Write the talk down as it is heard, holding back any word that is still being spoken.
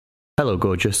Hello,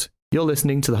 gorgeous. You're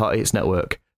listening to the Hot Eats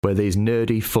Network, where these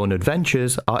nerdy, fun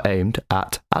adventures are aimed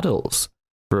at adults.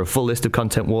 For a full list of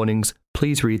content warnings,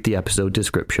 please read the episode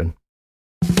description.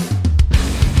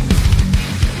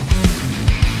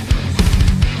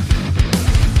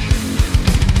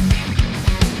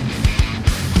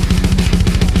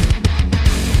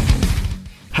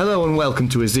 Hello and welcome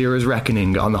to Azira's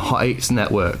Reckoning on the Hot Eats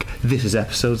Network. This is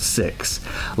episode 6.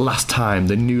 Last time,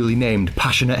 the newly named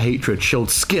Passionate Hatred showed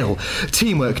skill,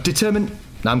 teamwork,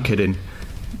 I'm kidding.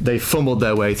 They fumbled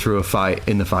their way through a fight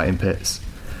in the fighting pits.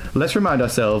 Let's remind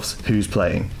ourselves who's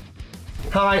playing.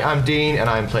 Hi, I'm Dean and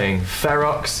I'm playing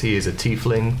Ferox. He is a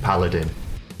tiefling paladin.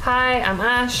 Hi, I'm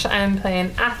Ash. I'm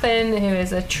playing Athen, who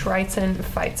is a Triton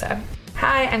fighter.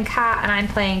 Hi, I'm Kat and I'm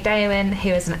playing Damon, who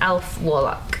is an elf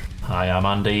warlock. Hi, I'm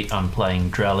Andy. I'm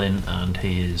playing Drellin, and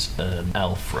he is an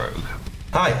elf rogue.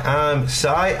 Hi, I'm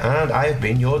Sai, and I have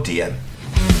been your DM.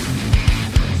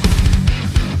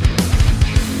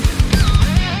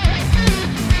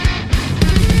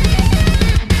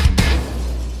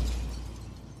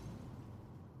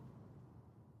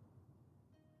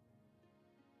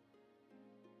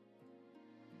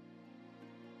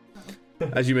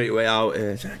 As you make your way out,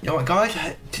 you know what, guys?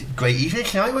 Great evening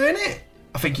tonight, weren't it?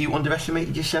 I think you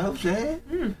underestimated yourselves there.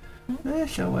 Yeah,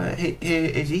 so here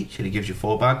is each, and he gives you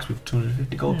 4 bags with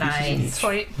 250 gold pieces in each.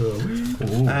 Sweet.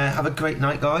 Have a great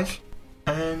night, guys,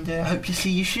 and hope to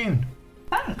see you soon.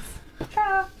 Thanks.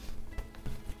 Ciao.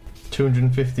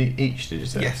 250 each, did you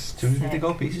say? Yes, 250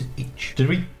 gold pieces each. Did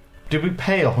we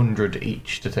pay 100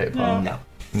 each to take part?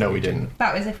 No, we didn't.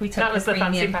 That was if we took That was the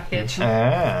fancy premium package.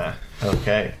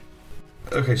 Okay.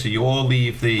 Okay, so you all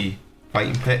leave the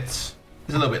fighting pits.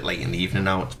 It's a little bit late in the evening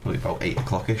now. It's probably about 8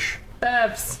 o'clock-ish.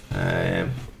 Burbs. Yeah.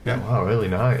 Wow, really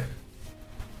nice.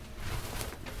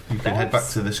 You can head back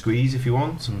to the squeeze if you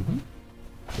want. Mm-hmm.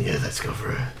 Yeah, let's go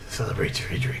for a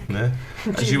celebratory drink. Yeah.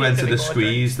 As you enter the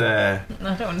squeeze there...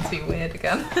 I don't want to be weird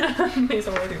again. He's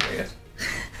already weird.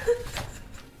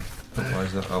 Why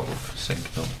is that out of sync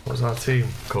now? What's our team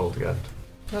called again?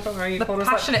 I don't know. The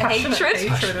passionate hatred.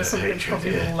 Hatred is something Hatred,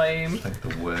 probably yeah. lame. Like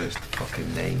the worst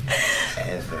fucking name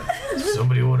ever.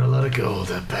 Somebody want a lot of gold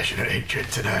and passionate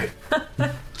hatred tonight.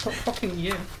 Not fucking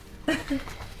you.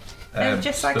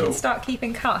 Just so I can start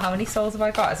keeping count, how many souls have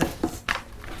I got? Is it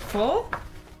 4?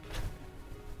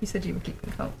 You said you were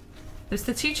keeping count. There's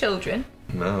the 2 children.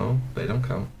 No, they don't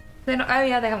count. They're not, oh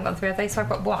yeah, they haven't gone through, have they? So I've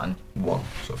got 1. 1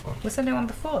 so far. Was there no one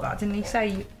before that?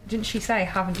 Didn't she say,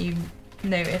 haven't you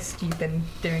noticed you've been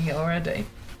doing it already?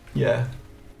 Yeah.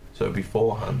 So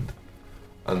beforehand,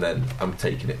 and then I'm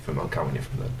taking it from, I'm counting it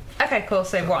from then. Okay, cool,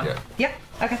 so 1. Yeah.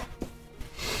 Okay.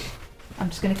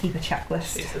 I'm just going to keep a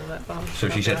checklist. So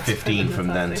she said 15 from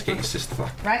then to get your sister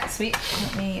back. Right, sweet.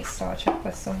 Let me start a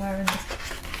checklist somewhere in this.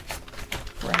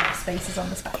 Random spaces on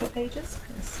the special pages.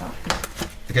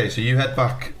 Okay, so you head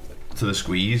back to the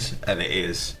squeeze, and it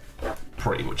is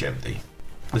pretty much empty.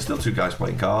 There's still 2 guys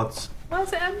playing cards. Why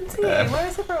is it empty? Where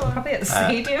is everyone? Probably at the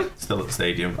stadium. Still at the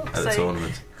stadium, at the sake.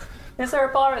 tournament. Is there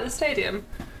a bar at the stadium?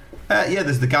 Yeah,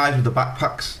 there's the guys with the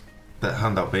backpacks that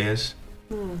hand out beers.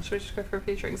 Should we just go for a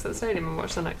few drinks at the stadium and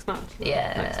watch the next match?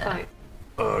 Yeah. Next fight.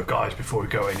 Guys, before we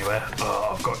go anywhere,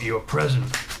 I've got you a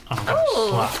present. I'm going to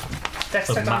slap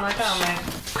Dexter the gone maps like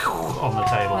that, on the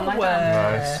table. Oh,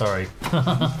 Right, sorry.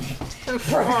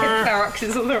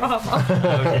 Ferox's other arm off.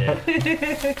 Oh,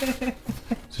 yeah.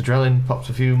 So Drellin pops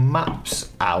a few maps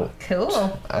out.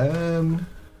 Cool.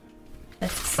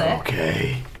 That's sick.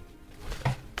 Okay.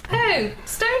 Oh,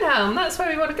 Stonehelm, that's where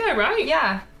we want to go, right?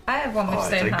 Yeah, I have one with I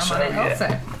think Stonehelm so, on it yeah.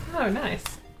 also. Oh, nice.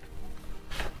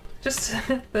 Just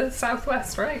the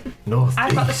southwest, right? North.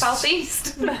 I've got the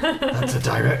southeast. That's a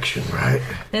direction, right?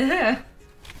 Yeah.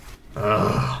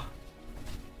 Oh.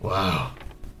 Wow.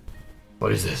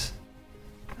 What is this?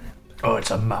 Oh,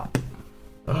 it's a map.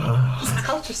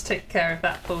 I'll just take care of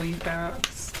that for you,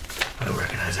 Ferox. I don't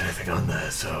recognise anything on there,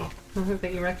 so I don't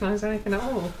think you recognise anything at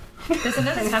all. There's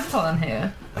another temple on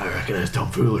here. I recognise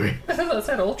tomfoolery. I thought that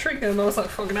said Altrincham, and I was like,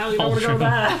 fucking hell, you don't want to go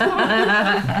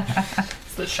there.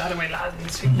 It's the shadowy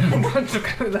lands, you don't want to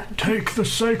go there. Take the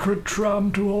sacred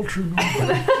tram to Altrincham.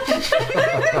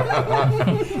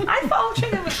 I thought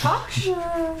Altrincham was posh.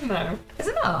 No. Is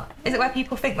it not? Is it where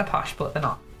people think they're posh but they're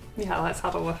not? Yeah, let's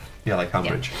have a look. Yeah, like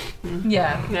Ambridge.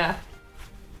 Yeah. Yeah.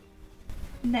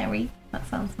 Neri. That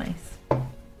sounds nice.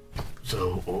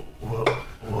 So,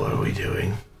 what are we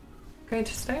doing? Going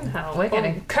to Stonehelm. We're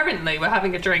going. Currently, we're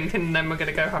having a drink and then we're going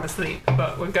to go have a sleep,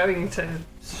 but we're going to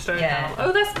Stonehelm. Yeah.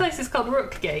 Oh, this place is called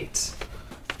Rookgate.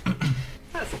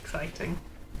 That's exciting.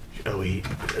 Are we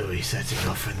setting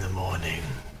off in the morning?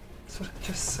 That's what I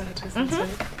just said, isn't it?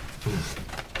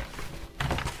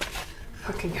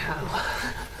 Fucking hell.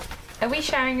 Are we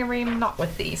sharing a room not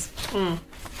with these?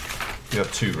 You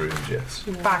have 2 rooms, yes.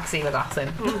 Bagsy with that in.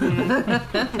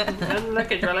 And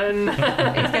look at Drellin.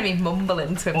 He's going to be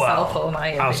mumbling to himself all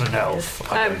night. As an elf,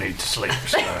 I don't need to sleep,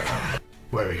 so...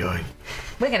 Where are we going?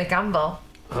 We're going to gamble.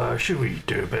 Should we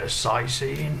do a bit of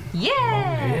sightseeing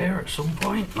Yeah! along here at some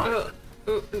point? Like,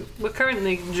 We're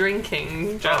currently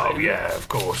drinking, oh, Drellin. yeah, of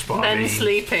course, but I Then mean...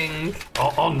 sleeping.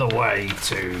 On the way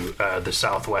to the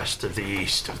southwest of the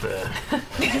east of the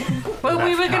Well,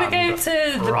 we were going to go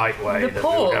to the, right way. the that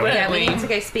port, we were weren't Yeah, we we? need to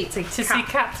go speak to see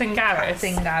Captain Garrett.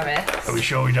 Captain Garrett. Are we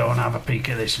sure we don't want to have a peek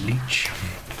at this leech?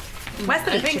 Where's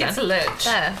the I leech think again? it's a lich.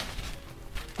 There.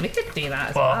 We could do that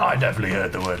as Well, well. I definitely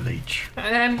heard the word leech. Does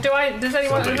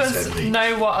anyone of Somebody us said leech.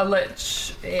 know what a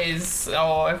lich is,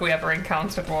 or have we ever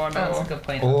encountered one? That's Or a good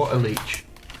point. Or a leech.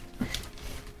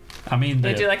 I mean,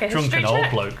 They the do like a drunken history old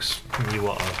check? blokes knew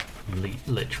what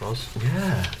a lich was.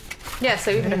 Yeah. Yeah,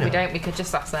 so even if Yeah. we don't, we could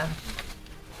just ask them.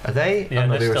 Are they? Yeah, Oh,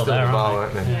 no, they're they were still still in there, the bar,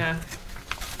 aren't weren't they? yeah.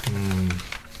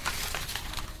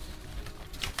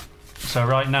 So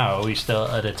right now, are we still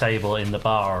at a table in the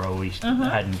bar, or are we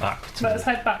heading back to... Let's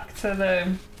head back to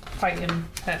the fighting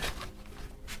pit.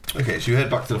 Okay, so you head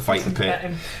back to the fighting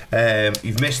pit.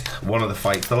 You've missed one of the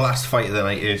fights. The last fight of the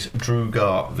night is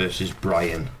Drugar versus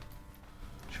Brian.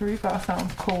 True, that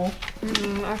sounds cool.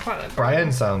 I quite like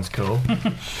Brian sounds cool.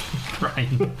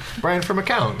 Brian. Brian from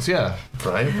accounts, yeah.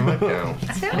 Brian from account.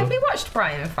 I feel like we watched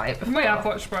Brian fight before. We have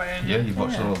watched Brian. Yeah, you've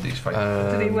watched all of these fights.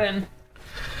 Did he win?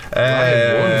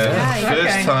 Brian won, yeah. First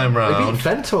Okay. time They round, beat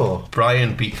Fentor.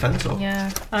 Brian beat Fentor. Yeah.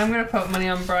 I'm going to put money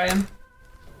on Brian.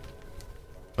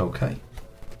 Okay.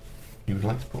 You would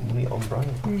like to put money on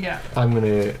Brian? Yeah. I'm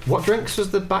gonna. What drinks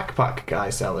was the backpack guy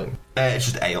selling? It's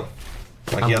just ale.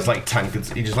 Like he has like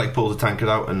tankards. He just like pulls a tankard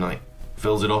out and like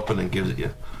fills it up and then gives it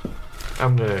you.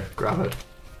 I'm gonna grab it.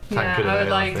 Tankard I of would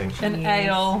ale, like I think. an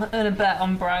ale and a bet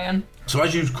on Brian. So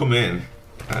as you come in,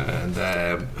 and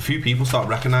a few people start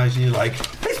recognising you, like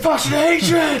it's Passion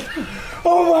Hatred.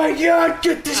 Oh my god,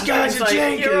 get this guy's a like,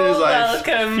 drink! "You're And there's, all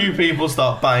welcome." a few people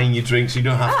start buying you drinks. You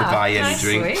don't have to buy any nice,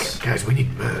 drinks. Guys, we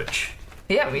need merch.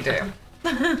 Yeah, we do.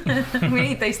 We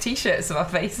need those t-shirts with our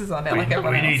faces on it, like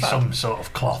everyone We else need has. some sort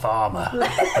of cloth armour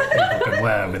that people can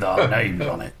wear with our names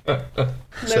on it. No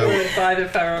So- one would buy the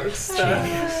Ferox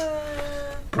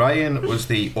stuff. Brian was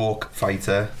the orc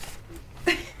fighter,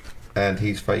 and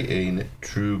he's fighting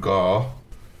Drugar,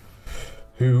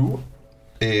 who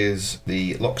is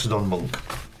the Loxodon monk.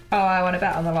 Oh, I want to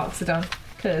bet on the Loxodon.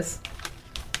 Because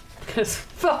Because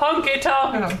for honky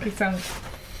tonk.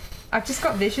 I've just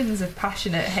got visions of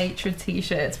passionate hatred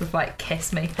t-shirts with like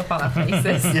kiss makeup on our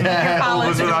faces. Yeah, all of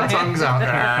us with our Paladin. tongues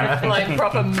out. Like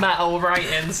proper metal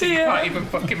writing, so you can't even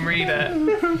fucking read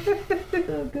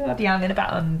it. God, yeah, I'm going to bet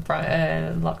on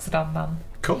Loxodon, man.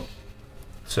 Cool.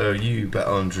 So you bet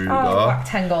on Oh, Drugar. whack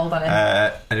 10 gold on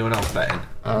him. Anyone else betting?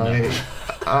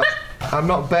 I'm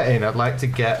not betting. I'd like to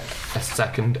get a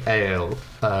second ale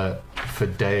for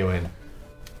Daywin.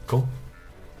 Cool.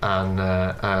 And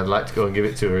I'd like to go and give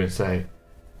it to her and say,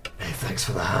 "Hey, thanks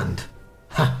for the hand."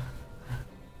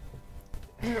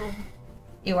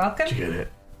 You're welcome. Did you get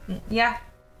it? Yeah.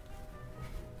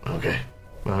 Okay.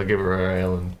 Well, I'll give her her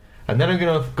ale and then I'm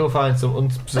gonna go find some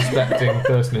unsuspecting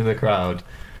person in the crowd.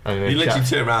 I'm gonna You literally chat-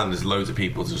 turn around. There's loads of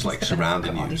people just like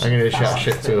surrounding you. I'm gonna shout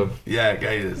shit to him. Yeah,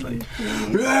 guys, it's like,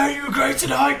 yeah, you were great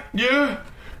tonight. Yeah.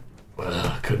 Well,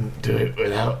 I couldn't do it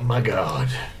without my god.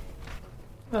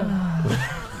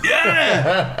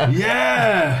 Yeah,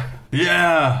 yeah,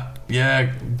 yeah,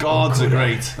 yeah. Gods are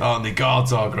great, aren't they?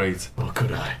 Gods are great. Or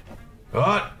could I?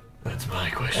 What? That's my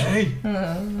question. Hey.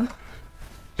 Ever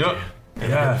get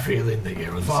Yeah. the feeling that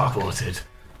you're unsupported?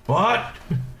 What?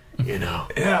 You know.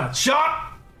 Yeah.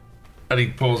 Shot. And he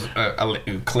pours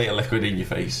a clear liquid in your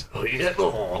face. Oh yeah.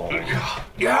 Oh.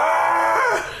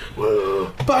 Yeah.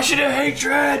 Whoa. Passionate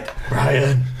hatred.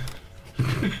 Brian.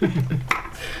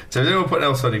 So has anyone put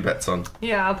else any bets on?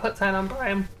 Yeah, I'll put 10 on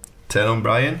Brian. 10 on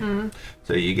Brian.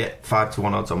 So you get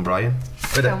 5-1 odds on Brian.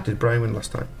 Cool. Did Brian win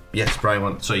last time? Yes, Brian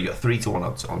won. So you got 3-1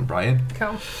 odds on Brian.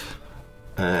 Cool.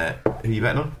 Who are you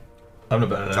betting on? I'm not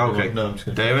betting. Okay. No, I'm just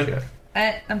gonna David?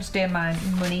 I'm just doing my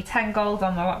money. 10 gold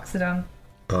on the Loxodon.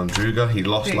 On Druga. He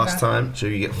lost Druga. last time, so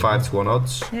you get 5-1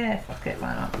 odds. Yeah, fuck it,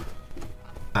 why not?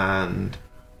 And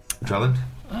Drelland?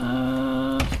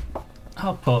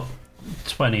 I'll put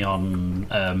 20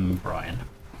 on Brian.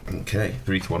 Okay,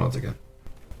 3-1 odds again.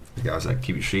 The guys like,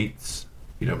 keep your sheets.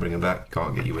 You don't bring them back,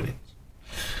 can't get you winnings.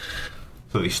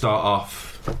 So they start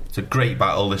off. It's a great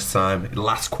battle this time. It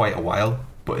lasts quite a while,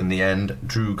 but in the end,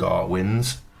 Drugar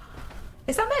wins.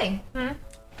 Is that me?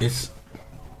 It's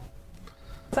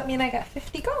Does that mean I get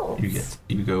 50 gold?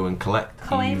 You go and collect.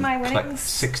 Claim my collect winnings.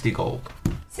 60 gold.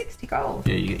 60 gold.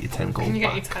 Yeah, you get your 10 gold And you get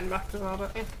back. your 10 back as well,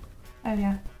 don't you? Oh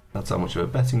yeah. That's how much of a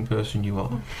betting person you are.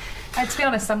 To be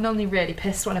honest, I'm normally really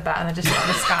pissed when I bet and I just get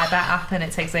the Sky Bet app and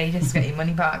it takes ages to get your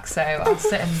money back, so I'll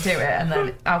sit and do it and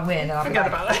then I'll win and I'll be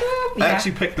Forget like, about it. yeah. I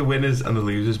actually picked the winners and the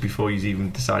losers before you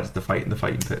even decided to fight in the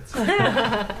fighting pits.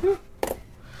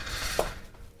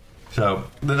 So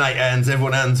the night ends,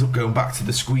 everyone ends up going back to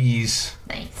the squeeze.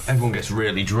 Nice. Everyone gets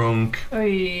really drunk. Oy.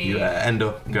 You end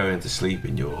up going to sleep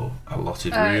in your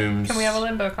allotted rooms. Can we have a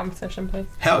limbo competition, please?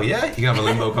 Hell yeah, you can have a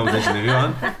limbo competition if you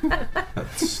want.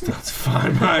 That's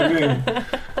fine by me.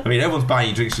 I mean, everyone's buying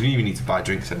you drinks, so you don't even need to buy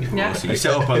drinks anymore. Yeah. So you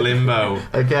set up a limbo.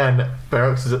 Again,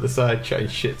 Ferox is at the side chatting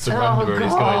shit to Random and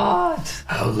he's going, God.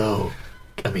 how low?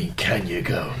 I mean, can you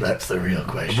go? That's the real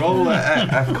question. Roll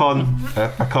a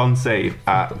con save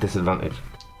at disadvantage.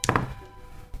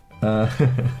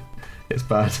 It's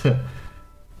bad.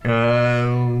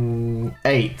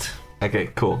 8. Okay,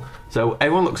 cool. So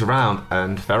everyone looks around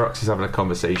and Ferox is having a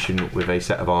conversation with a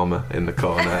set of armour in the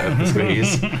corner of the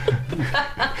squeeze.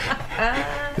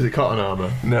 Is it cotton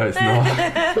armour? No, it's not.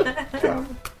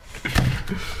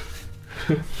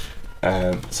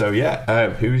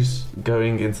 Who's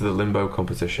going into the limbo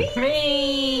competition?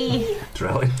 Me.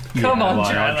 Drellin. Come on,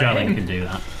 Drellin can do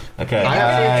that. Okay. I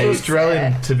actually trust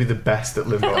Drellin to be the best at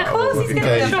limbo. Of course he's going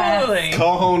to be the best. Surely.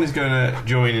 Carhorn is going to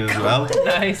join in as well.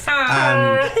 Nice.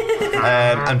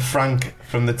 And Frank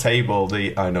from the table,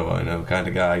 the I know kind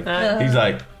of guy. He's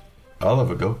like, I'll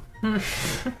have a go.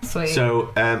 Sweet.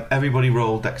 So everybody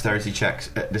roll dexterity checks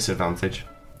at disadvantage.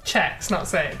 Checks, not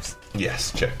saves.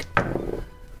 Yes, check.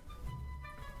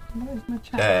 Where's my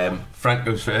check? Frank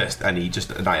goes first and he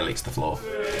just annihilates the floor.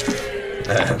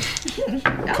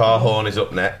 Carhorn is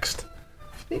up next.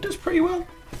 He does pretty well.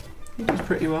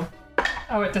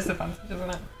 Oh, at disadvantage, isn't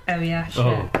it? Oh yeah, shit.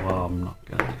 Oh, well, I'm not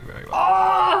going to do very well.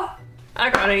 Oh! I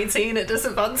got an 18 at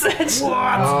disadvantage.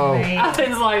 What? Oh. Mate.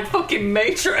 Athens like fucking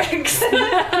Matrix. 7.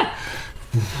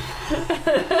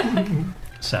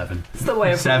 It's the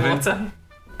way of the 7. water.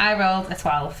 I rolled a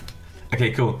 12.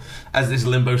 Okay, cool. As this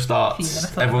limbo Phew, I starts,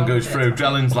 thought everyone I goes rolled through. it.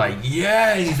 Drellin's like,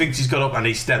 yeah, he thinks he's got up, and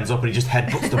he stands up and he just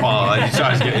headbutts the bar and he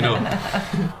tries getting up.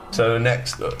 So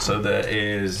there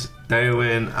is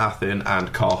Daewin, Athen,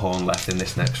 and Carhorn left in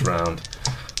this next round.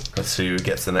 Let's see who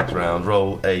gets the next round.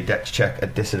 Roll a dex check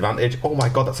at disadvantage. Oh my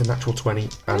god, that's a natural 20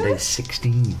 and a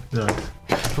 16. Nice.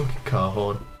 Fucking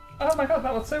Carhorn. Oh my god,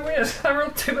 that was so weird. I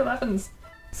rolled 2 11s.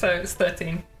 So it's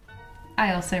 13.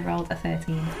 I also rolled a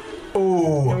 13.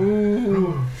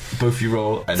 Oh! Both you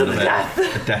roll another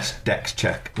dex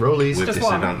check Rollies. with Just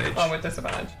disadvantage. one. Oh, with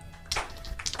disadvantage.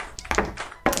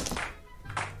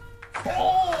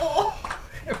 Oh!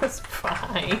 It was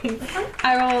fine.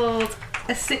 I rolled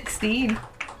a 16.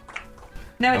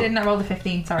 No, I didn't. I rolled a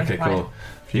 15. Sorry. Okay, Right. cool.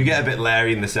 You get a bit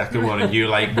Larry in the second one, and you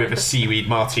like with a seaweed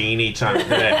martini trying to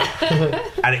do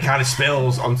it, and it kind of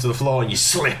spills onto the floor, and you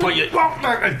slip, or you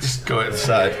just go at the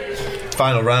side.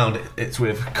 Final round, it's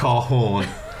with Carhorn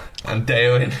and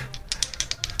Daewin.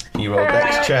 You roll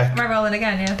dex check. Am I rolling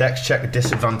again? Yeah. Dex check at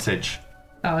disadvantage.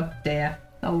 Oh dear.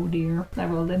 Oh dear. I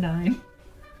rolled a 9.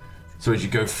 So as you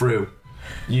go through,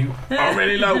 you are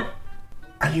really low,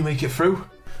 and you make it through.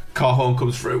 Carhorn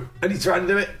comes through, and he's trying to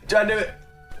do it,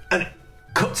 and it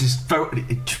cuts his throat, and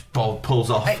it just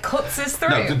pulls off. It cuts his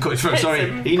throat. No, doesn't cut his throat.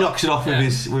 Sorry, he knocks it off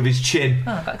with his chin.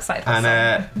 Oh, I got excited.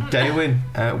 And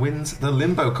Daewin wins the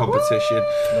limbo competition.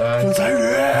 Nice. It's like,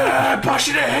 yeah,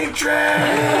 passionate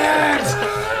hatred!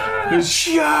 There's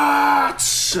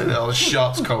shots! And all the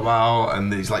shots come out, and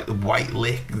there's like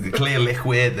the clear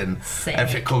liquid, and Sick.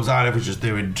 everything comes out, everyone's just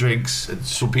doing drinks, and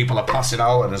some people are passing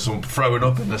out, and there's some throwing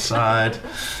up in the side.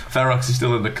 Ferox is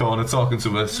still in the corner talking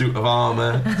to a suit of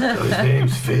armour. Oh, his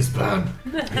name's Fizzban.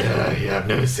 Yeah, I've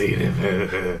never seen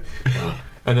him.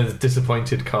 And then the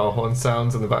disappointed Carhorn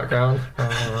sounds in the background.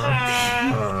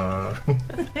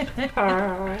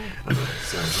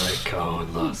 Sounds like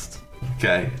Carhorn lost.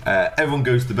 Okay, everyone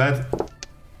goes to bed.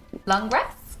 Long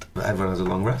rest. Everyone has a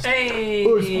long rest. Hey!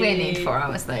 We need 4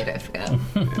 hours though, don't forget. So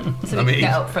we I mean, can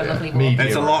get up for a lovely walk. medium.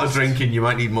 It's a lot of drinking, you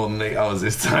might need more than 8 hours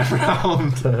this time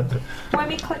round. When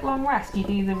we click long rest, you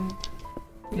do them.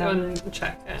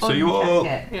 Uncheck it. So you all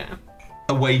Uncheck it. Yeah.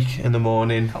 awake in the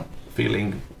morning, Cool.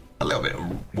 feeling a little bit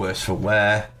worse for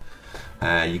wear.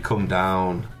 You come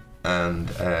down, and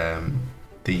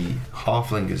the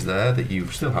halfling is there that you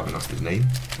still haven't asked his name.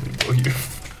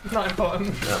 You've Not important.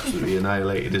 absolutely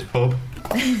annihilated his pub.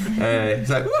 He's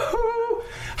like, woohoo!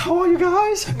 How are you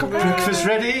guys? I've got breakfast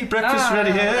ready. Breakfast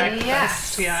ready here.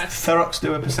 Yes. Yes. Ferox,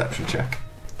 do a perception check.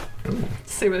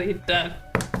 See whether you're dead.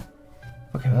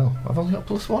 Okay, well, I've only got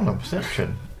 +1 on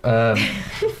perception.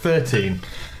 13.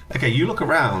 Okay, you look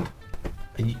around,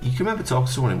 and you can remember talking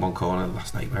to someone in one corner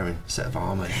last night wearing a set of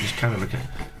armour. You just kind of look at.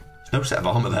 There's no set of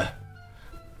armour there.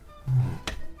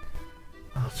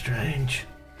 How strange.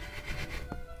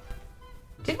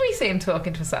 Did we see him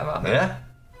talking to a set of armor? Yeah?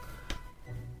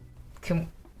 Can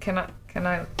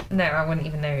I? No, I wouldn't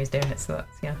even know who's doing it. So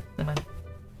that's never mind.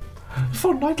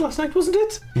 Fun night last night, wasn't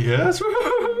it? Yes.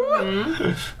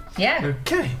 Yeah.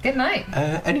 Okay. Good night.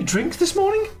 Any drink this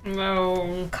morning?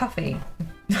 No. Coffee.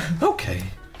 Okay.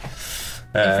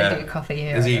 If they do coffee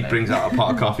here. As I he don't know. brings out a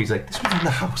pot of coffee, he's like, "This was in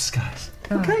the house, guys."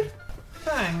 Oh. Okay.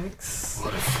 Thanks.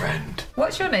 What a friend.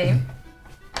 What's your name?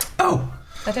 Oh,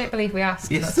 I don't believe we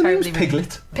asked. yes, That's the name's totally rude.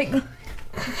 Piglet. Piglet.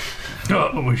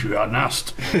 I wish we hadn't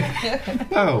asked.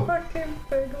 Oh, Fucking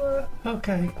Piglet.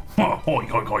 okay. Oh, oink,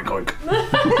 oink, oink, oink.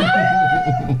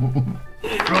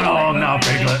 Run along now,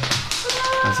 Piglet.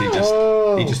 As he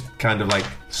just kind of like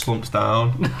slumps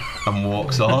down and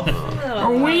walks off.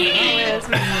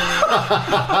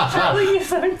 Charlie, you're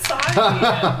so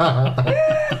tiny.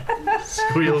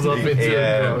 Squeals up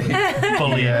into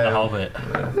Fully in the Hobbit.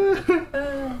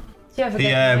 Do you ever He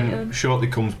get shortly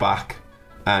comes back,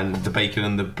 and the bacon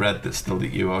and the bread that's still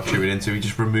that you are chewing into, he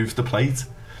just removes the plate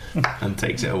and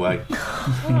takes it away.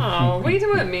 Oh, we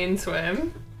weren't mean to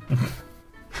him.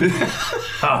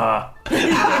 Haha.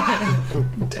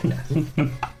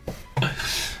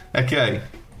 Okay.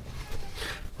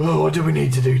 Oh, what do we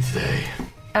need to do today?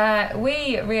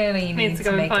 we really Need to go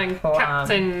and make a find plan.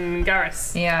 Captain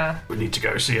Garrus. Yeah. We need to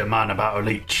go see a man about a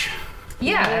leech.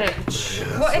 Yeah. Lich.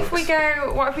 What if we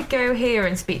go here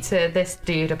and speak to this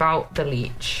dude about the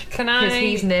leech? Can Because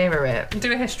he's I nearer it.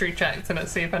 do a history check to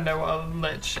see if I know what a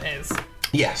lich is?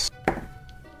 Yes.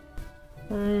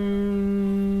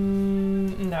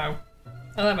 No.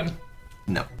 11.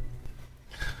 No.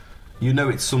 You know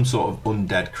it's some sort of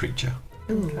undead creature.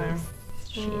 Okay.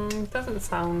 Doesn't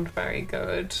sound very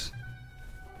good.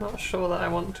 Not sure that I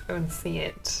want to go and see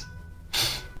it.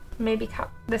 Maybe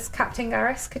this Captain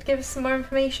Garrus could give us some more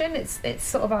information. It's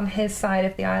sort of on his side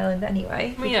of the island anyway.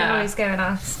 We can Yeah. always go and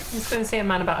ask. Let's go and see a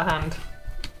man about a hand.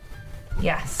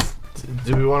 Yes.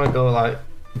 Do we want to go, like,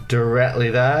 directly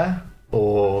there?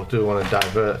 Or do we want to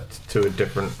divert to a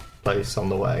different place on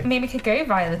the way? I mean, we could go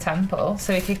via the temple,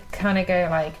 so we could kind of go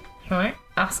like,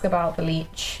 ask about the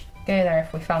leech, go there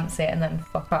if we fancy it, and then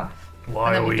fuck off. Why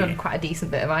and then are we've we... done quite a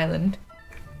decent bit of island.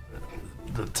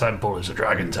 The temple is a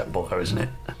dragon temple, though, isn't it?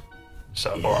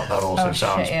 So well, that also Oh,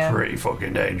 sounds shit, yeah. pretty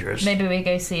fucking dangerous. Maybe we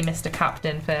go see Mr.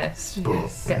 Captain first. But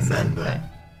Get some remember,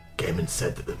 info. Gaiman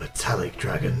said that the metallic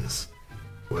dragons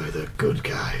were the good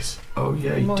guys. Oh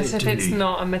yeah, he What did, if didn't it's he?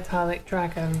 not a metallic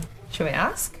dragon? Should we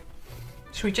ask?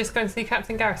 Should we just go and see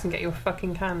Captain Garrus and get you a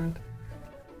fucking hand?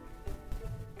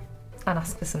 And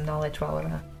ask for some knowledge while we're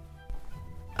there.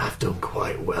 I've done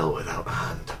quite well without a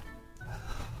hand.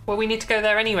 Well, we need to go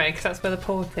there anyway, because that's where the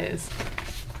port is.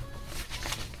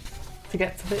 To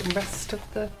get to the rest of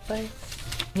the place.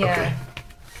 Yeah. Okay.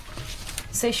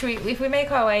 So should we, if we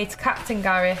make our way to Captain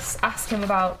Garrus, ask him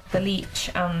about the leech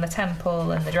and the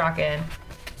temple and the dragon,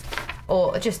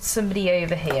 or just somebody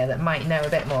over here that might know a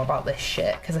bit more about this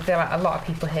shit? Because I feel like a lot of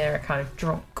people here are kind of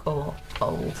drunk or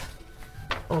old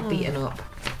or beaten up.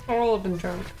 Or old and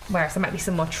drunk. Whereas there might be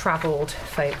some more travelled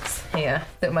folks here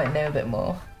that might know a bit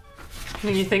more.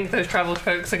 And you think those travelled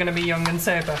folks are going to be young and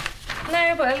sober?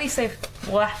 No, but at least they've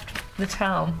left the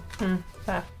town.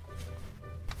 Fair.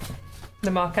 The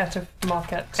market of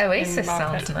market. Oasis in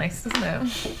market. sounds nice, doesn't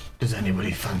it? Does anybody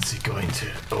fancy going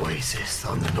to Oasis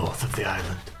on the north of the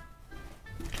island?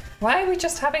 Why are we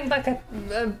just having like a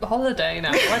holiday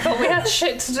now? I thought we had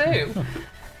shit to do.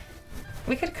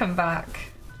 We could come back.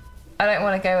 I don't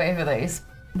want to go over those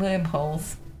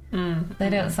wormholes. They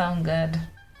don't sound good.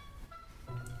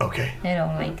 Okay, I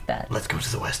don't like that. let's go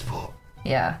to the Westport.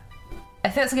 Yeah. I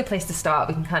think that's a good place to start.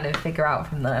 We can kind of figure out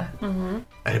from there.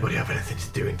 Anybody have anything to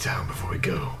do in town before we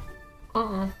go?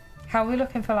 How are we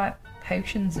looking for, like,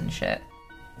 potions and shit?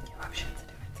 You have shit to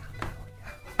do in town before we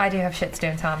go. I do have shit to do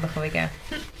in town before we go.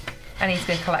 I need to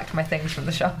go collect my things from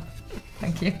the shop.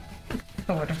 Thank you.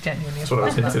 I would have genuinely. That's what I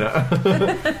was hinting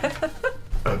at.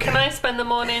 Okay. Can I spend the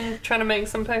morning trying to make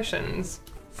some potions?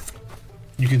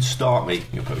 You can start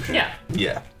making a potion. Yeah.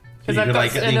 Yeah. So 'Cause you I've can got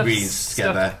like get the enough ingredients stuff.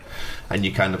 together, and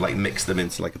you kind of like mix them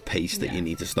into like a paste that you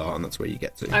need to start, and that's where you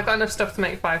get to. I've got enough stuff to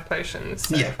make 5 potions.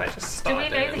 So Yeah. if I just Do start we know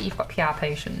doing that you've got PR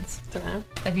potions? Don't know.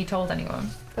 Have you told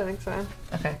anyone? Don't think so.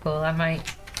 Okay, cool. I might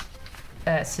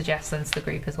suggest then to the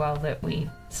group as well that we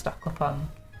stock up on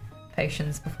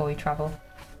potions before we travel.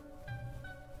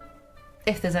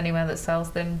 If there's anywhere that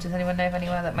sells them, does anyone know of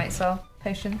anywhere that might sell?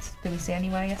 potions? Did we see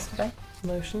anywhere yesterday?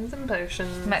 Lotions and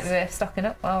potions. Might be worth stocking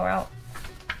up while we're out.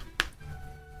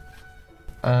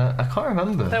 I can't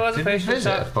remember. There was a Did we potion visit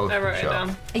shop. a potion I wrote it shop?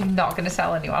 down. You're not going to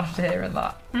tell anyone after hearing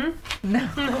that. No.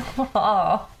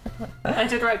 I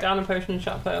did write down a potion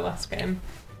shop though last game.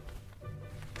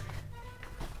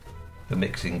 The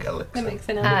mixing elixir. The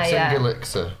mixing Ah, up. yeah.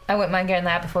 Elixir. I wouldn't mind going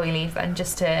there before you leave then,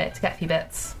 just to get a few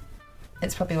bits.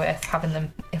 It's probably worth having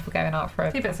them if we're going out for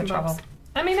a Few bits for and travel. bobs.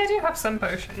 I mean, I do have some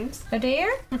potions. Oh, do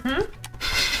you?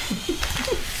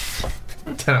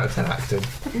 10 out of 10 acting.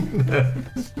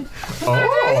 Oh!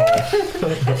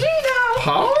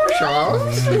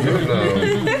 Potions!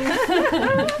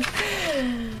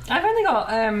 I've only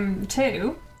got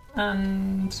 2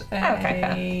 and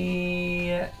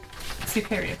a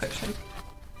superior potion.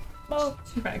 Well,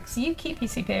 2 bags. You keep your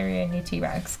superior and your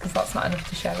T-Rex, because that's not enough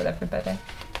to share with everybody.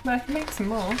 But I can make some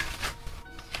more.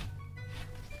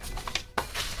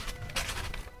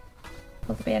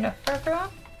 Will there be enough for everyone?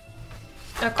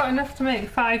 I've got enough to make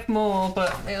 5 more,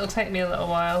 but it'll take me a little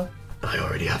while. I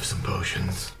already have some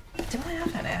potions. Do I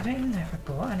have any? I don't even know if I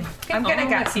bought any. I'm going to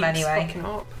get some anyway. Fucking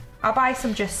up. I'll buy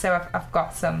some just so I've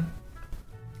got some.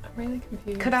 I'm really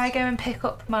confused. Could I go and pick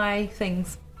up my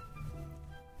things?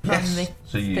 From Yes. the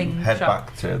So you thing head shop?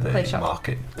 back to the Play shop.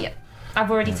 market. Yep. I've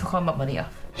already took all my money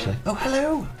off. She's like, oh,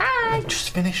 hello. Hi. I've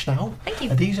just finished now. Thank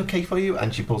you. Are these okay for you?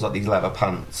 And she pulls out these leather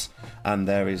pants. And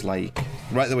there is like,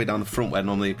 right the way down the front where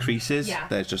normally a crease is, Yeah.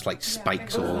 there's just like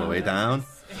spikes all the way down.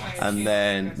 And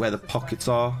then where the pockets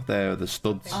are, there are the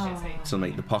studs to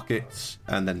make the pockets.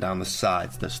 And then down the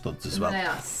sides, there's studs as well. They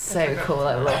are so cool.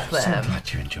 I love So them.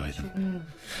 glad you enjoy them.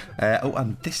 Oh,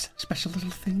 and this special little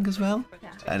thing as well.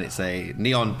 And it's a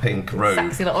neon pink robe.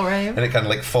 Sexy little room. And it kind of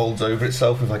like folds over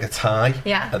itself with like a tie.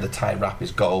 Yeah. And the tie wrap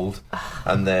is gold.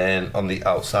 And then on the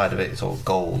outside of it, it's all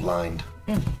gold lined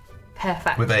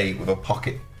Perfect. with a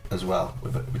pocket as well,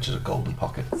 which is a golden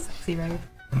pocket. Sexy robe.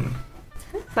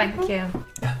 Thank you.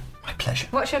 My pleasure.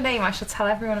 What's your name? I shall tell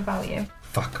everyone about you.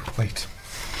 Fuck, wait.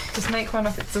 Just make one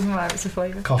up. It doesn't matter. It's a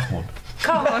flavour. Corn.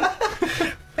 Corn.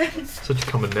 Such a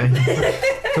common name.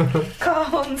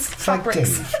 Corns. Thank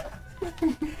Fabrics.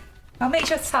 Dave. I'll make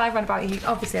sure to tell everyone about you.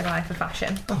 Obviously, an eye for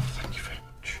fashion. Oh, thank you very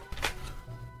much.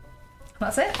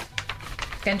 That's it.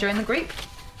 Go and join the group.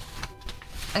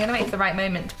 I'm going to make the right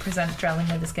moment to present Drellin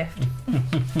with this gift.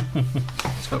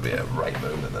 It's got to be a right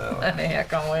moment there. I know, I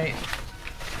can't wait.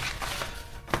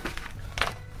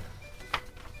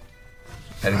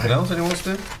 Anything else anyone wants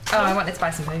to do? Oh, I wanted to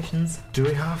buy some potions. Do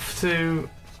we have to,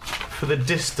 for the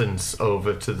distance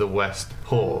over to the west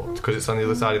port, because it's on the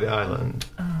other side of the island,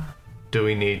 do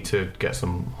we need to get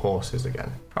some horses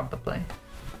again? Probably.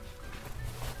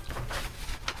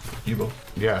 You will.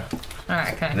 Yeah.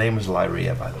 Alright, Her okay. name was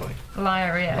Lyria, by the way.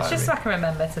 Lyria. It's just Lyria. so I can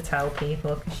remember to tell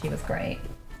people because she was great.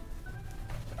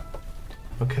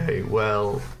 Okay,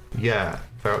 well, yeah,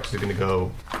 Ferox is going to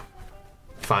go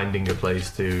finding a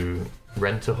place to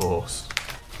rent a horse.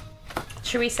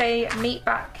 Should we say meet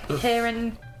back here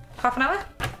in half an hour?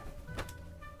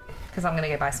 Because I'm going to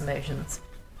go buy some potions.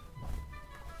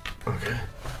 Okay.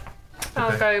 I'll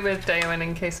Okay. go with Daewin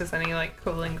in case there's any like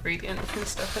cool ingredients and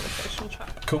stuff in the potion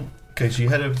shop. Cool. Okay, so you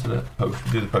head over to the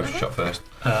potion, do the potion shop first.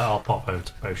 I'll pop over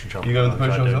to the potion shop. You go to the because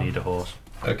potion I shop? don't need a horse.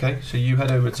 Okay, so you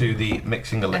head over to the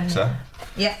mixing elixir.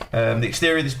 Yeah. The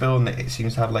exterior of this building, it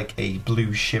seems to have like a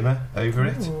blue shimmer over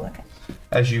it. Ooh, okay.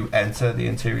 As you enter the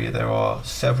interior, there are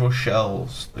several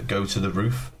shelves that go to the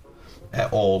roof,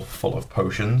 all full of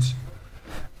potions.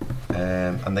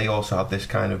 And they also have this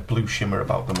kind of blue shimmer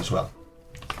about them as well.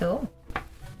 Cool.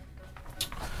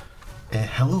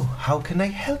 Hello, how can I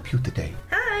help you today?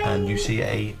 Hi. And you see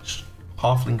a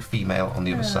halfling female on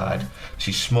the other side.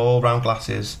 She's small, round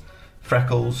glasses,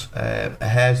 freckles, her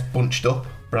hair's bunched up,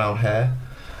 brown hair.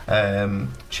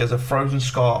 She has a frozen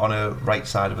scar on her right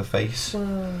side of her face.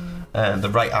 And the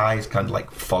right eye is kind of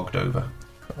like fogged over.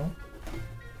 Cool.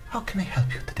 How can I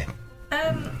help you today?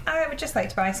 I would just like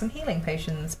to buy some healing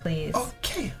potions, please.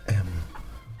 Okay,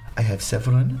 I have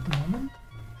several in at the moment.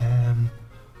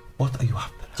 What are you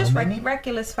after? Just How many?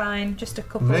 regular's fine. Just a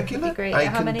couple Regular? would be great. I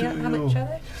How can many? do How much are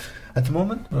they? At the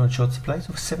moment, we're on short supplies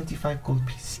of 75 gold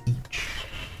pieces each.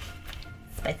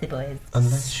 Spicy boys.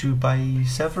 Unless you buy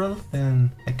several,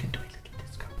 then I can do a little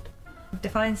discount.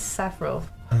 Define several.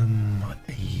 How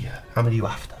many are you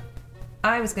after?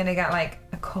 I was going to get like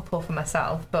a couple for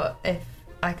myself, but if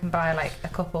I can buy like a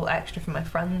couple extra for my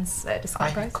friends at a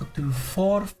discount I price. could do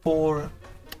 4 for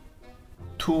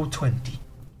 220.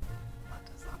 What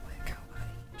does that work out by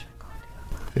each? I can't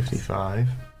do that. 55.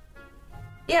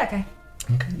 Yeah, okay.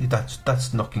 Okay,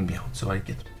 that's knocking me out, so I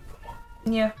get more.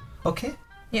 Yeah. Okay?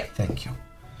 Yep. Thank you.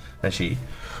 And she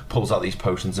pulls out these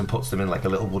potions and puts them in like a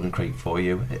little wooden crate for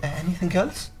you. Anything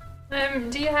else?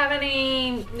 Do you have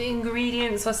any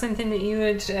ingredients or something that you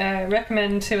would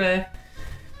recommend to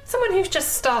someone who's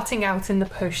just starting out in the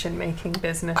potion making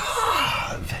business?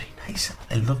 Ah, very nice.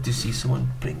 I love to see someone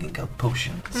bringing out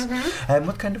potions.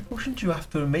 What kind of potions you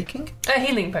after making?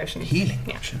 Healing potions. Healing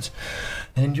potions.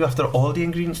 And you after all the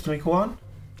ingredients to make one?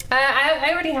 I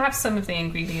already have some of the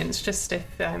ingredients, just if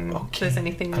there's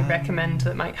anything you recommend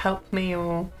that might help me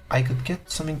or... I could get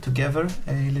something together,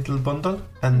 a little bundle,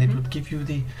 and it would give you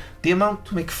the amount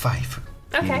to make 5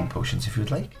 healing potions if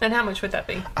you'd like. And how much would that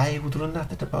be? I would run that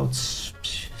at about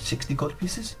 60 gold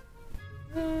pieces.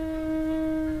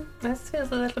 That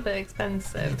feels a little bit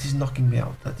expensive. It is knocking me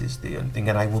out, that is the only thing,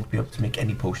 and I won't be able to make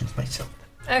any potions myself.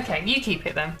 Okay, you keep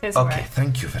it then. It's Okay, alright.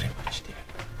 thank you very much,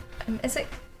 dear. Is it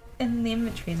in the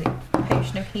inventory? Is it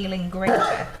potion of healing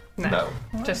greater? No,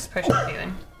 just potion of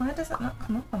healing. Why does it not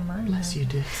come up on mine? Bless you,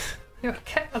 dear. You're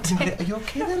okay. Are you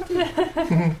okay then,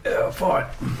 dear? Yeah, fine.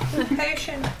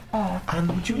 Potion of And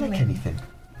would you like healing. anything?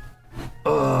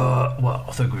 Well,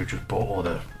 I think we just bought all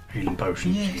the healing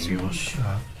potions Yes, you gave us. sure.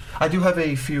 I do have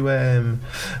a few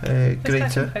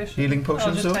greater potion. healing potions,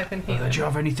 I'll just though. type in healing. Do you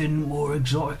have anything more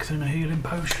exotic than a healing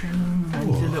potion?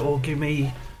 Anything that will give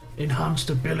me enhanced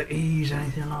abilities,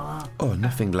 anything like that? Oh,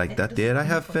 nothing like that, dear. I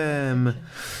have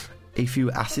a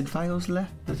few acid vials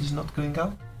left that is not going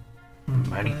out.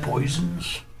 Any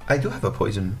poisons? I do have a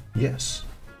poison, yes.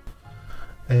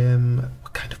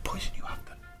 What kind of poison you have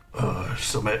then?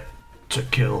 Something to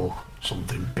kill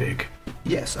something big.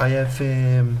 Yes, I have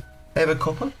a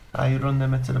couple. I run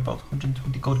them at about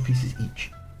 120 gold pieces each.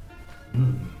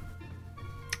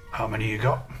 How many you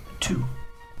got? 2.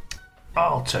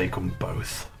 I'll take them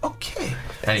both. Okay.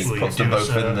 And he Will you puts them do us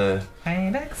both in a- the.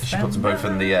 She puts them both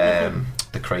in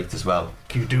the crate as well.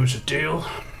 Can you do us a deal?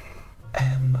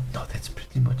 No, that's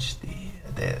pretty much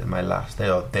they're my last. They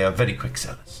are very quick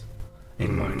sellers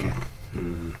in market.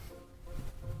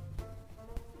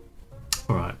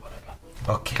 Alright, whatever.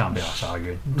 Okay. Can't be arsed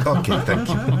arguing. Okay, thank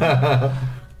you.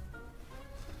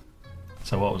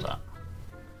 So what was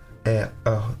that?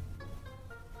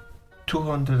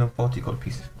 240 gold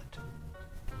pieces.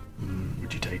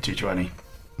 Would you take 220?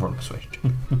 Roll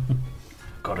persuasion.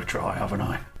 Gotta try, haven't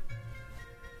I?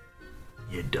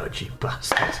 You dodgy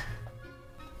bastard.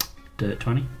 Dirt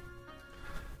 20?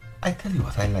 I tell you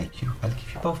what, I like you. I'll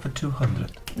give you both for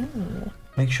 200.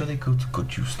 Make sure they go to good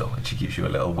juice though, and she gives you a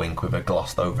little wink with a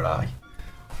glossed over eye.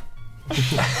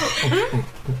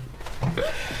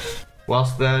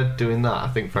 Whilst they're doing that, I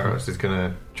think Ferros is going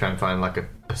to try and find like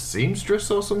a seamstress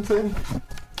or something.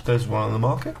 There's one on the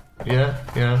market.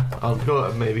 Yeah. I'll go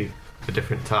at maybe a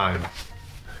different time.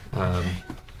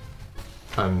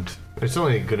 And it's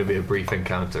only going to be a brief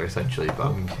encounter essentially, but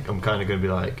I'm kind of going to be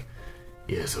like,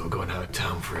 yeah, so we're going out of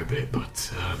town for a bit,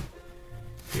 but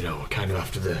we're kind of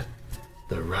after the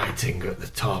writing at the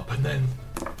top and then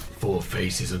 4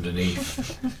 faces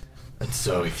underneath. And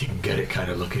so if you can get it kind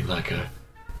of looking like a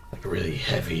really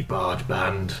heavy bard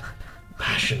band,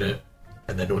 passionate,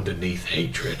 and then underneath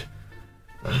hatred,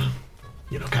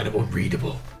 kind of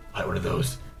unreadable, like one of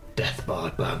those death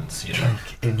bard bands,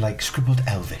 Like scribbled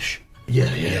Elvish.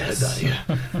 Yeah, Yes. like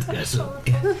that, yeah.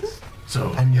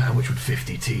 So And- how much would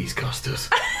 50 teas cost us?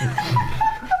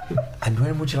 And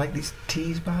when would you like these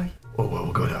teas by? Well,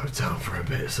 we're going out of town for a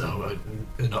bit, so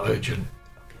they're not urgent.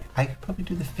 I could probably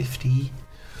do the 50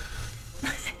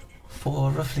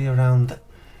 for roughly around.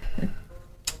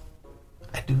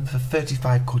 I do them for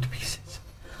 35 gold pieces.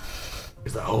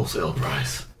 Is that wholesale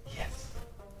price? Yes.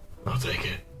 I'll take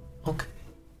it. Okay.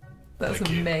 That's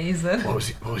Thank you. amazing. What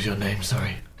was your name?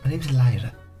 Sorry. My name's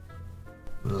Lyra.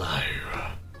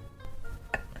 Lyra.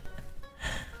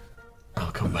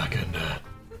 I'll come back and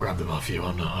grab them off you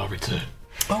on our return.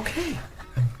 Okay.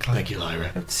 I'm glad Thank you,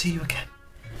 Lyra. to see you again.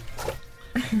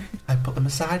 I put them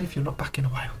aside if you're not back in a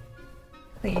while.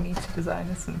 I think you need to design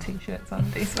us some t-shirts,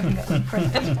 Andy, so we can get them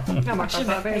printed. Oh my god,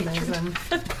 that'd be amazing.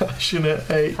 Passionate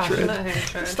hatred. Passionate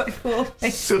hatred. It's like 4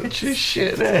 faces. Such a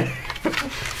shit name.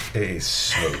 It is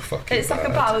so fucking It's like a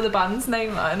battle of the band's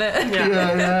name, isn't it?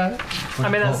 Yeah. I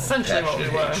mean, that's essentially what we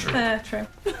were. True.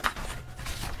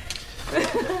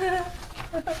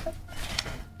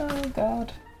 Oh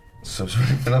god. So is there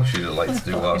anything else you'd like to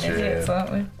do whilst Fucking you're idiots, here?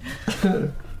 aren't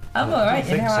we? I'm alright,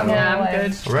 you know. so. Yeah, I'm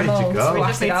good. Ready to go. We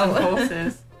just need some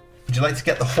horses. Would you like to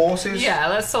get the horses? Yeah,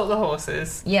 let's sort the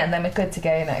horses. Yeah, and then we're good to go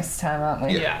next time, aren't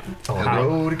we? Yeah. On the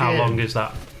road How again. long is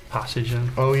that passage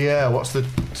then? Oh yeah, what's the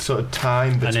sort of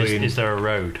time And between... is there a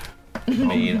road? I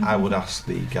mean, I would ask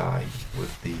the guy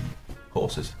with the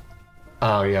horses.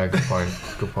 Oh yeah, good point.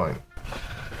 Good point.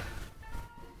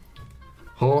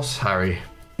 Horse Harry.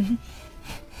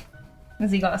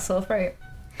 Has he got a sore throat?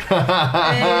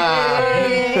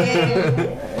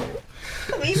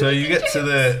 So you get to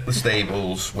the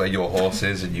stables where your horse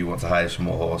is, and you want to hire some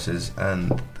more horses,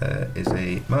 and there is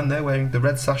a man there wearing the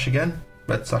red sash again,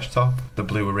 red sash top, the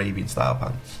blue Arabian style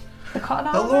pants. The cotton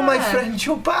Hello, my armour. friend,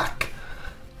 you're back.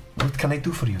 What can I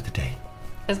do for you today?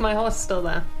 Is my horse still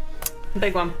there? The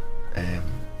big one.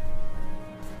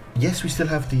 Yes, we still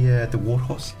have the war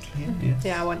horse here. Yes.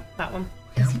 Yeah, I want that one.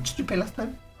 How much did you pay last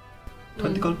time?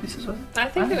 20 gold pieces, was it? I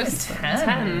think it was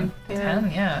 10.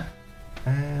 10, yeah.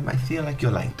 I feel like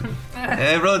you're lying to me.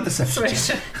 Roll a deception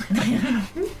check.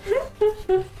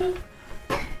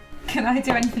 Can I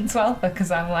do anything to help her?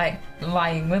 Because I'm like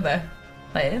lying with her.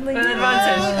 Like, With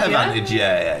advantage. Advantage,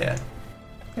 yeah.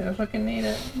 I fucking need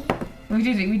it. We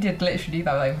did literally do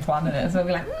that without even planning it. So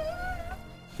we're like,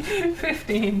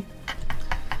 15.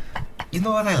 You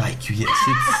know what, I like you, yes.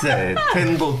 It's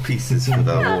 10 gold pieces for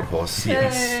the war horse,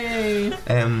 yes. Yay.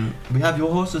 We have your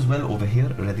horse as well over here,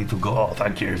 ready to go. Oh,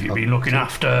 thank you. Have you been looking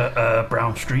after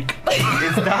Brown Streak?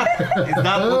 Is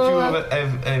that what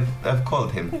you have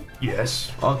called him?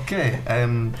 Yes. Okay,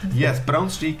 yes, Brown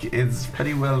Streak is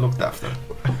very well looked after.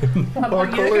 What What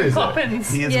about colour Jurgen is it?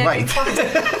 Coppins? He is yeah, white.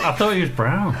 I thought he was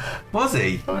brown. Was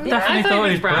he? I Definitely thought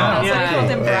he was brown. So we called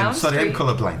him Brown Sorry, I'm Streak.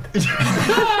 colourblind.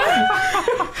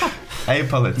 I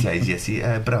apologise, yes,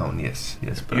 brown, yes,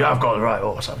 brown. You have got the right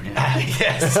horse, haven't you?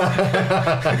 Yes.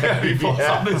 He pulls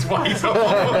out this white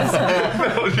horse.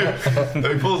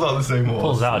 No, he pulls out the same horse.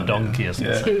 Pulls out a donkey or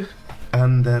something. Yeah.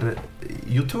 And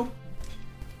you two?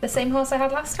 The same horse I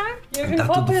had last time? Jurgen That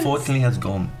one Coppins. unfortunately has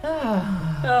gone.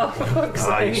 Oh, for fuck's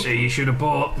I sake. see. You should have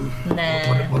bought.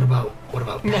 Nah. What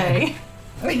about Nay.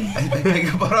 I beg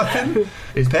your pardon?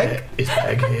 Is Peg? Is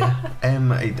Peg here?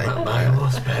 My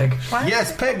horse, Peg.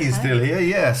 Yes, Peg is still here,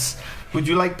 yes. Would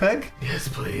you like Peg? Yes,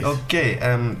 please. Okay,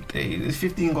 it's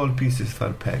 15 gold pieces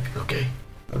for Peg. Okay.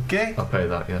 Okay? I'll pay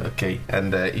that, yeah. Okay,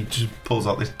 and he just pulls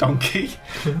out this donkey.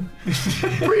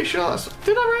 Pretty sure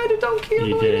did I ride a donkey on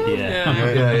You the way did, down?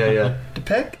 Yeah. Yeah. The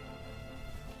Peg?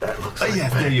 That looks Oh, like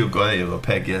yes, Peg. there you go,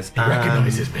 Peg, yes. He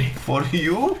recognises me. For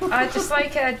you? I just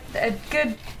like a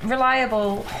good,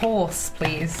 reliable horse,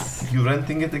 please. You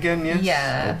renting it again, yes?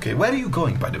 Yeah. Okay, where are you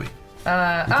going, by the way?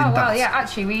 Oh, didn't well, ask. yeah,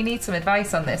 actually, we need some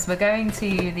advice on this. We're going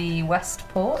to the West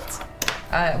Port.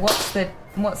 What's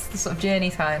the sort of journey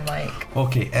time like?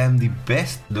 Okay,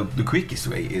 the quickest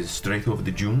way is straight over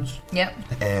the dunes. Yep.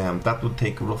 That would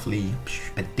take roughly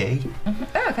a day.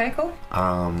 Oh, okay, cool.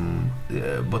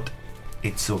 But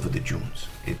it's over the dunes.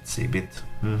 It's a bit.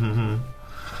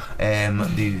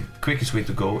 The quickest way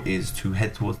to go is to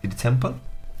head towards the temple.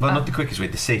 Well, not the quickest way,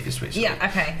 the safest way. Sorry. Yeah,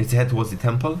 okay. It's to head towards the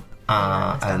temple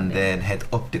and understand then head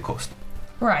up the coast.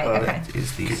 Right, okay. That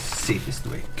is the safest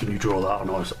way. Can you draw that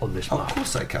on this Of map?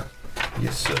 course I can.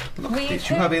 Yes, sir. Look, We've this.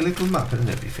 You have a little map and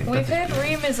everything. We've That is heard beautiful.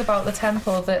 rumours about the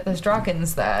temple that there's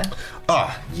dragons there.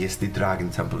 Ah, yes, the Dragon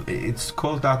Temple. It's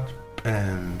called that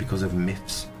because of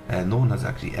myths. No one has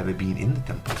actually ever been in the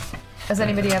temple. Has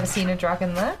anybody ever seen a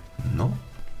dragon there? No.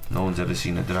 No one's ever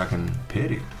seen a dragon,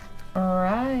 period.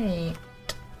 Right.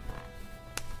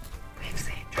 We've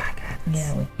seen dragons.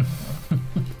 Yeah.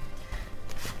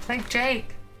 Like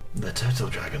Jake. The turtle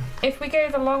dragon. If we go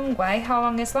the long way, how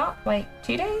long is that? Like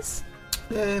 2 days?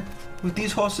 With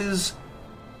these horses,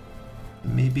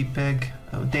 maybe Peg,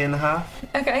 a day and a half.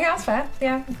 Okay, that's fair.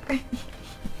 Yeah.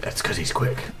 That's because he's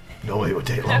quick. Normally it would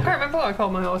take I can't longer. remember what I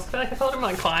called my horse. I feel like I called him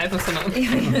like Clive or something.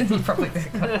 You probably did.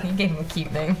 You gave him a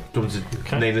cute name. Do you want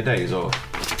to name the days or?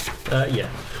 Yeah.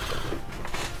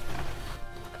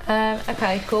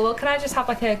 Okay, cool. Well, can I just have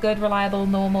like a good, reliable,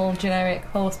 normal, generic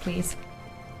horse, please?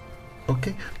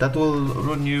 Okay, that will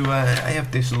run you. I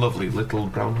have this lovely little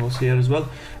brown horse here as well.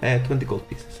 20 gold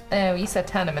pieces. Oh, you said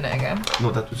 10 a minute ago.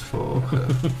 No, that was for.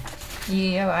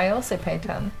 Yeah, I also paid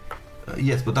 10.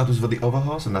 Yes, but that was for the other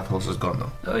horse, and that horse is gone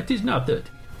now. Oh, it is not dirty.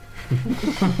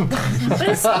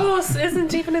 This horse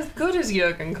isn't even as good as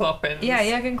Jurgen Kloppins. Yeah,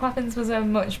 Jurgen Kloppins was a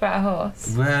much better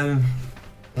horse. Well.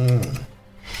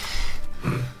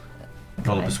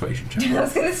 Roll a persuasion check. I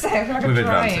was going to say, I'm With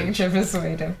trying advantage. to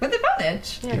persuade him. With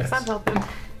advantage? Yeah, because Yes. I'm helping.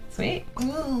 Sweet.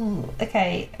 Ooh,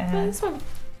 okay. This one.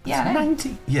 Yeah,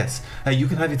 90. Yes, you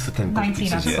can have it for 10 gold 19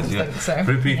 pieces. or Yes, something, yeah. so,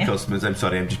 For repeat yeah. customers, I'm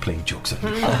sorry, I'm just playing jokes. Oh,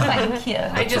 thank you.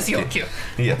 I just okay. yoke you.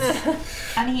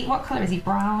 Yes, And what colour is he?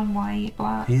 Brown, white,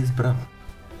 black? he is brown.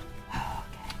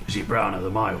 Is he browner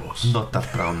than my horse? Not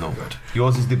that brown, no.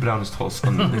 Yours is the brownest horse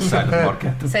on this side of the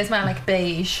market. So it's more like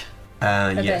beige.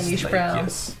 Yes, beige like, brown.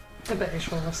 yes. A beige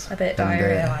horse. A bit And,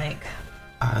 diarrhea-like.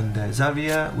 And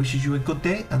Xavier wishes you a good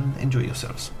day and enjoy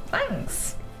yourselves.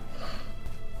 Thanks.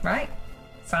 Right.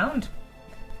 Sound.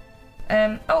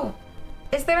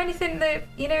 Is there anything that,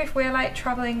 if we're like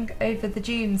travelling over the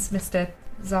dunes, Mr.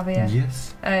 Xavier?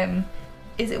 Yes.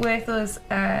 Is it worth us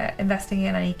investing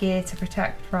in any gear to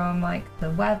protect from like the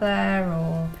weather,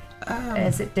 or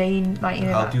is it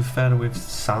How do you fare with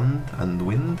sand and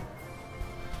wind?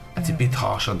 It's a bit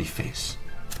harsh on the face.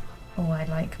 Oh, I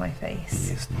like my face.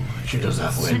 Yes, no. She does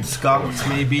have Some wind. scarves,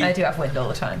 maybe. I do have wind all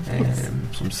the time.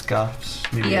 Some scarves,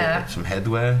 maybe. Yeah. Some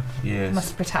headwear. Yes.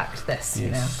 Must protect this,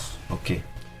 Yes. Okay.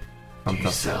 Do you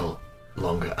Fantastic. sell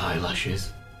longer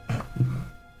eyelashes?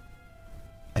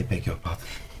 I beg your pardon.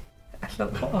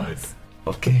 Of course.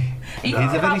 Okay.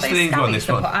 It's a very strange one, this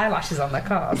one. Put eyelashes on their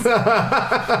cars.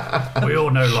 We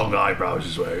all know long eyebrows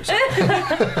is where it's at.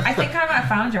 I think I might have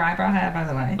found your eyebrow hair, by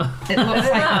the way.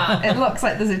 It looks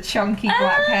like there's a chunky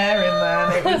black hair in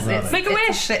there. It's Make a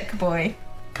wish. Thick boy.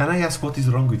 Can I ask what is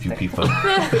wrong with you people?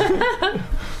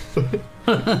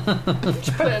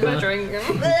 Just put it in my drink.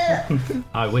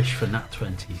 I wish for nat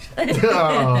 20s.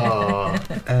 Oh,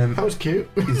 that was cute.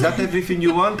 Is that everything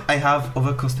you want? I have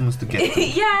other customers to get to.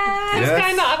 Does Yeah. this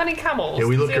guy not have any camels? Yeah,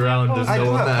 we Does look he have around, any there's I no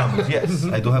do one have there. camels, yes.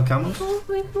 I do have camels.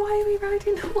 horses? Why are we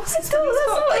riding horses? That's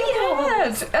what he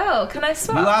had. Oh, can I You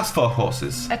swap? asked for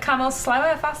horses. A camel's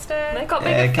slower, faster? They got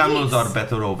bigger Camels feet. are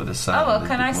better over the sand. Oh, well, and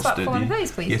can a bit I more swap for one of sturdy.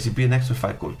 those, please? Yes, it'd be an extra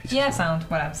 5 gold pieces. Yeah, sound.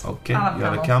 Whatever. Okay, I'll have you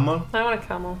have a camel. camel. I want a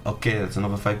camel. Okay, that's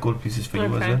another 5 gold pieces for you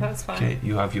as Okay, well. that's fine. Okay,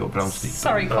 you have your brown snake.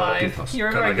 Sorry, Clive. Good You're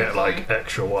a Can I very good get like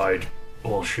extra wide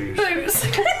horseshoes? boots. I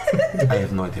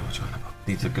have no idea what you're on about.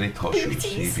 These are great horseshoes. So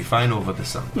you'll be fine over the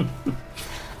sun.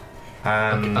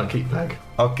 I'll keep Peg.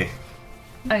 Okay.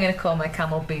 I'm going to call my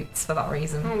camel Boots for that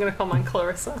reason. I'm gonna call mine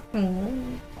Clarissa.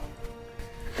 Boots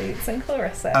and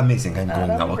Clarissa. Amazing. I'm going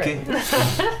that'd now. be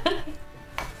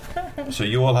Okay. So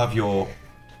you all have your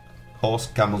horse,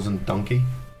 camels, and donkey.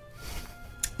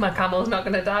 My camel's not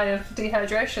gonna die of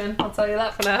dehydration. I'll tell you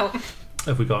that for now.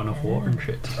 Have we got enough water and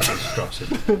shit to just cross it?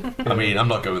 I mean, I'm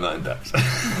not going that in depth.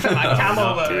 My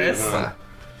camel though is.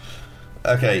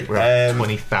 Okay. We have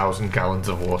 20,000 gallons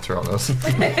of water on us.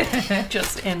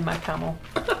 Just in my camel.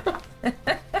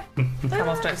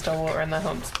 Camels don't store water in their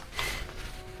humps.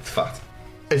 It's fact.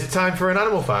 Is it time for an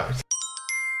animal fact?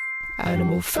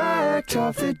 Animal fact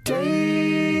of the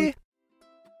day.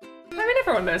 I mean,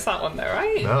 everyone knows that one though,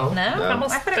 right? No. No?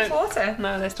 Camels I thought it's don't- water.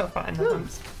 No, they still fat in their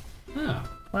humps. Yeah.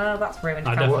 Well, that's ruined.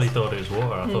 I definitely thought it was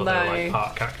water. I thought they were No. like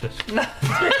part cactus. No,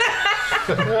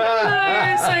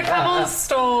 so camels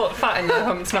store fat in their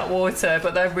humps, not water,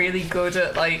 but they're really good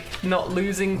at like not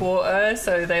losing water,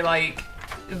 so they like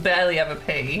barely ever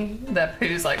pee. Their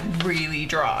poo's like really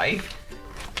dry.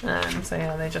 So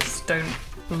yeah, they just don't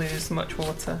lose much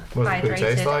water. What does the poo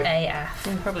taste Hydrated like?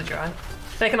 AF. Probably dry.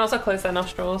 They can also close their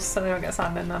nostrils so they don't get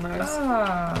sand in their nose.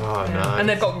 Oh. Oh, Yeah. nice. And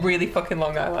they've got really fucking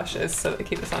long eyelashes, so they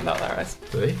keep the sand out their eyes.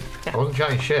 See? Yeah. I wasn't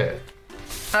chatting shit.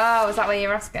 Oh, is that what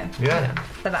you're asking? Yeah.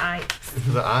 For the eye.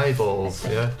 The eyeballs,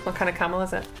 yeah. What kind of camel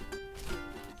is it?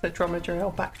 The dromedary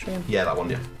or Bactrian? Yeah, that one,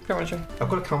 yeah. Dromedary. I've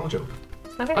got a camel joke.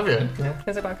 Okay. Have you? Yeah.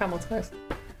 Is it about camel toes?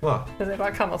 What? Is it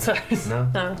about camel toes? No.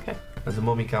 Oh, okay. There's a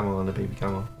mummy camel and a baby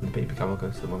camel. And the baby camel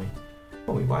goes to the mummy.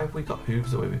 Mummy, why have we got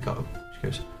hooves the way we've got them? She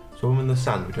goes, so when we're in the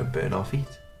sand we don't burn our feet.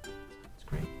 It's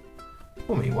great.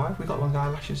 Mummy, why have we got long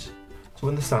eyelashes? So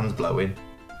when the sand's blowing,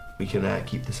 we can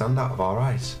keep the sand out of our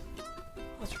eyes.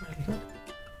 That's really good.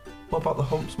 What about the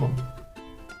humps, Mum?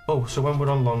 Oh, so when we're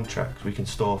on long treks we can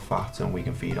store fat and we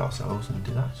can feed ourselves and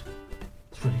do that.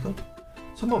 It's really good.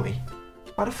 So Mummy,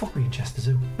 why the fuck are we in Chester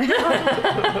Zoo?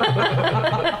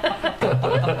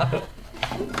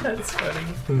 That's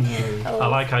funny. I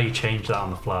like how you changed that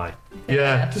on the fly.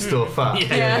 Yeah, to store fat.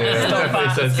 Yeah, store definitely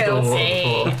fat. said store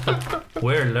Skills. water before.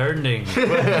 We're learning.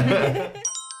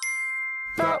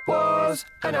 That was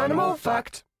an animal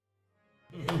fact.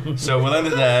 So we'll end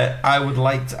it there. I would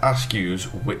like to ask you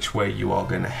which way you are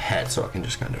going to head so I can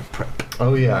just kind of prep.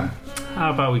 Oh, yeah.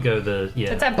 How about we go the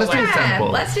The temple. Let's do the way. temple.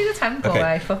 Let's do the temple Okay,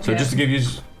 way. Fuck So it. just to give you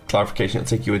clarification,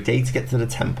 it'll take you a day to get to the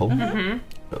temple, a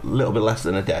little bit less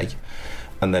than a day,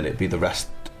 and then it'd be the rest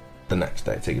the next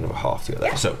day, taking another half to get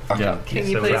there. Yeah. So I Yeah. Can you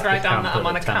So we please have to write down camp that I'm at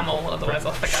on a the temple. camel, otherwise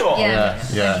I'll forget. Sure. Yeah,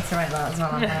 Yeah. I need to write that as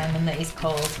well on there, and that he's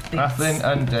called Boots. Athlin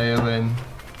and Dalen,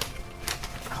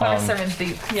 Clarissa and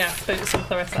Boots. Yeah, Boots and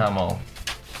Clarissa. camel.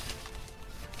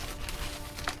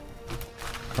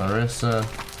 Clarissa,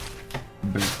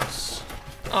 Boots.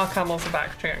 Our camels are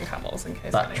Bactrian camels, in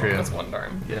case Bactrian. anyone was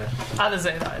wondering. Yeah. At the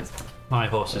zoo, that is. My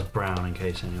horse is brown, in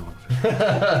case anyone.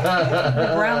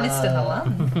 The brownest in the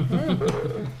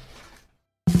land.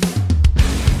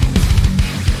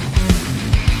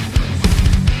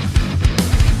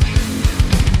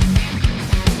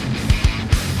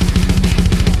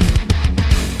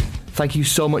 Thank you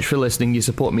so much for listening. Your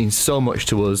support means so much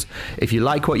to us. If you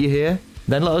like what you hear,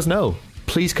 then let us know.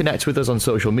 Please connect with us on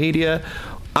social media,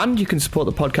 and you can support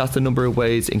the podcast a number of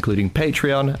ways, including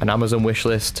Patreon, an Amazon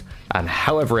wishlist, and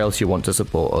however else you want to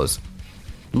support us.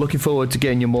 Looking forward to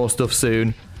getting you more stuff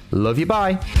soon. Love you,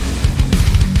 bye.